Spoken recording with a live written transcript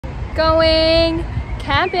Going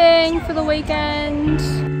camping for the weekend.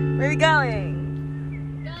 Where are we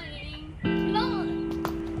going? Going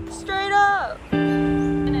Lorne. Straight up.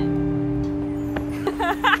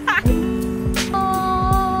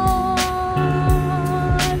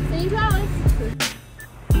 See flowers.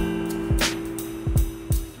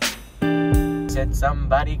 Said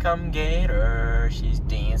somebody come get her. She's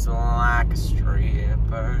dancing like a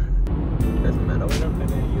stripper. Doesn't matter, we're not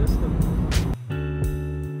gonna use them.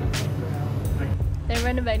 They're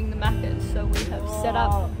renovating the Macca's, so we have set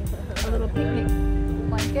up a little picnic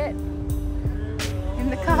blanket in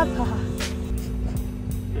the car park.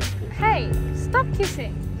 Hey, stop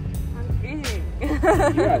kissing. I'm eating.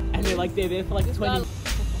 And they're like, they're there for like 20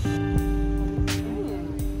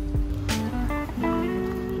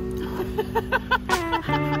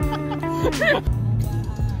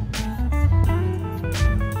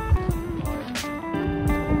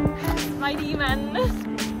 My demon.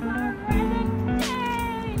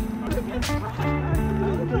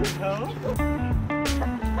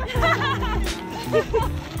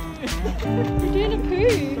 You're doing a poo.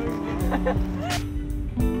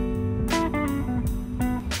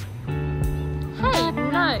 Hey,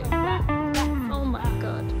 no. Oh my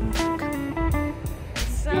god.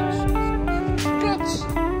 Bitch.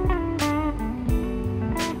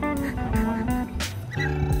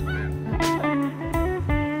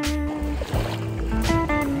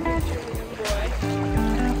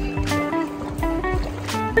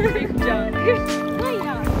 Big junk.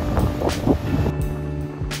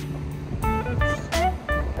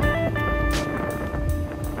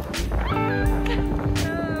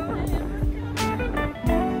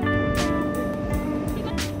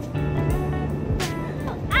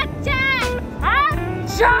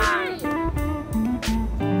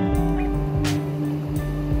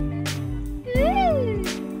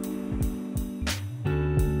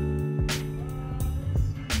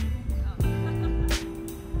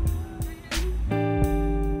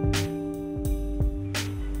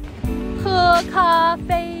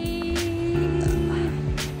 Coffee.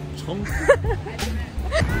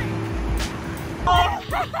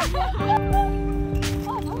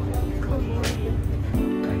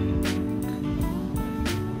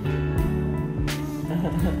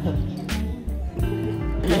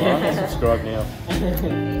 Subscribe now.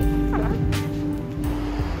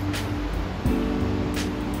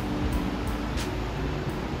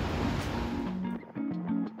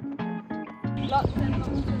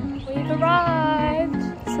 We've arrived.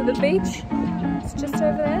 So the beach is just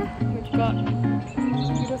over there. We've got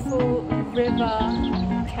beautiful river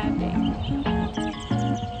camping.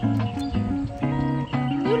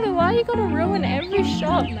 Lulu, why you gotta ruin every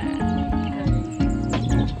shot, man?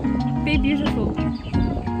 Be beautiful.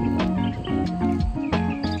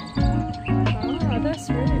 Oh, that's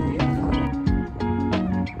really beautiful.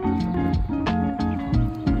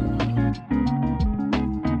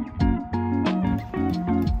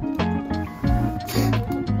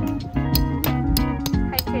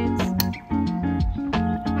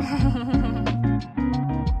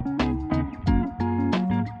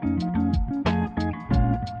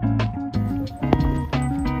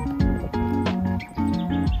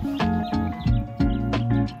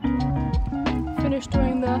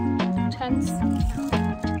 Doing the tents.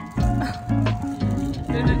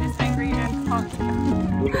 Lulu is angry and hot.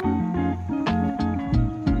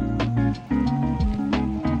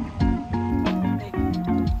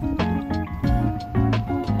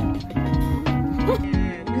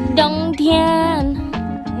 Dongtian.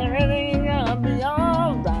 Everything gonna be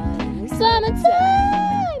alright.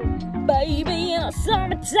 Summertime, baby,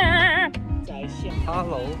 summertime.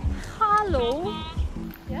 Hello. Hello.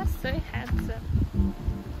 You're so handsome.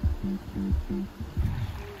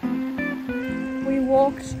 We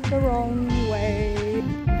walked the wrong way.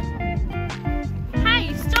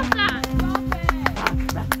 Hey, stop that!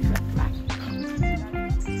 Stop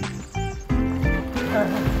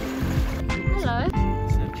Hello.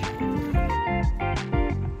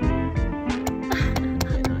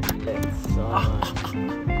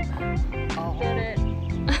 Get it.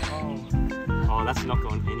 Oh, that's not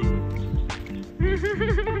going anywhere.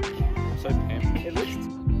 I'm so pampered. It looks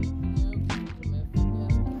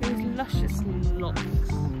Those luscious locks.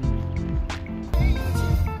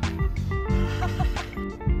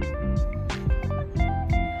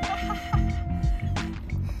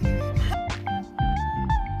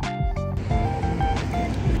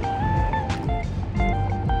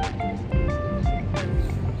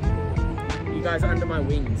 You guys are under my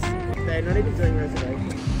wings. They're not even doing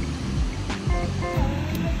reservations.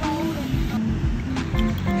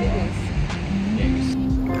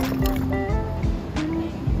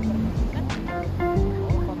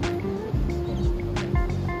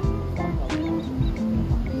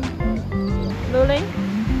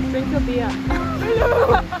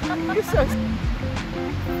 You're so.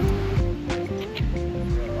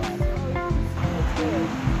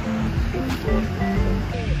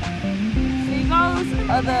 Seagulls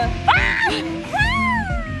are the.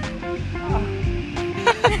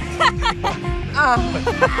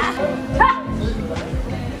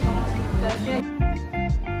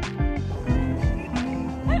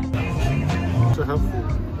 So helpful.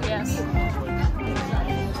 Yes.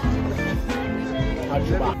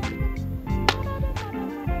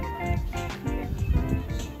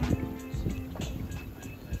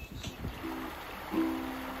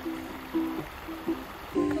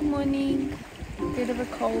 Good morning. Bit of a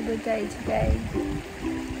colder day today.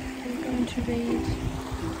 We're going to read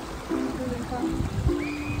Lulu Park.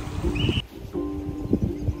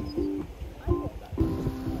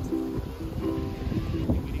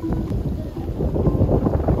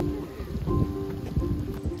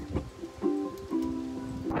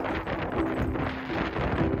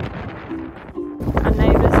 Our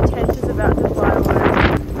neighbour's tent is about to fly away.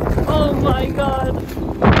 Oh my god!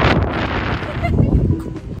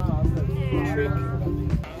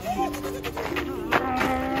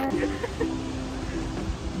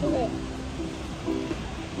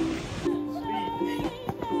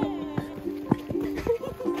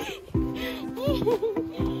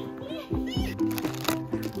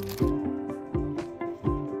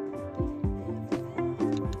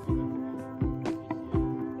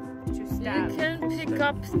 You can pick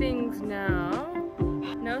up things now.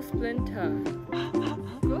 No splinter.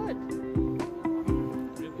 Good.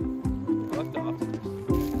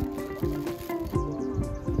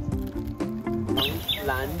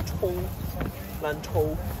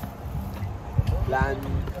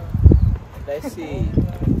 Let's see.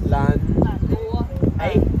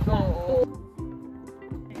 Hey.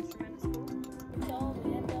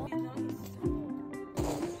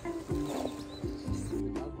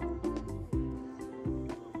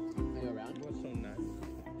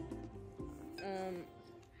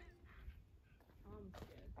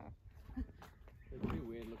 They're pretty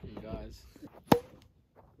weird looking guys.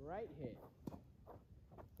 Right here.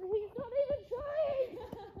 He's not even trying!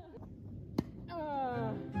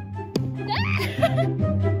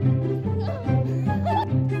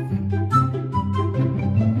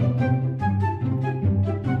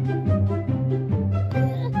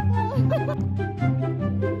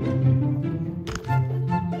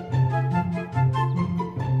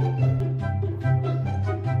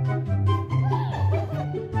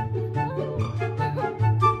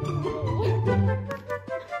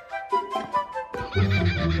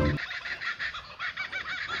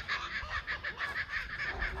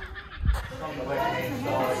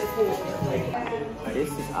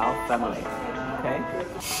 This is our family, okay?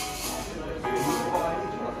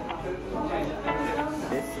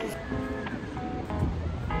 This is...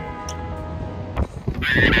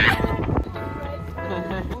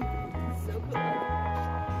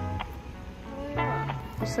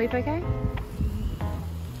 You sleep okay?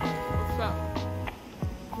 What's up?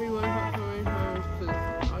 We woke up for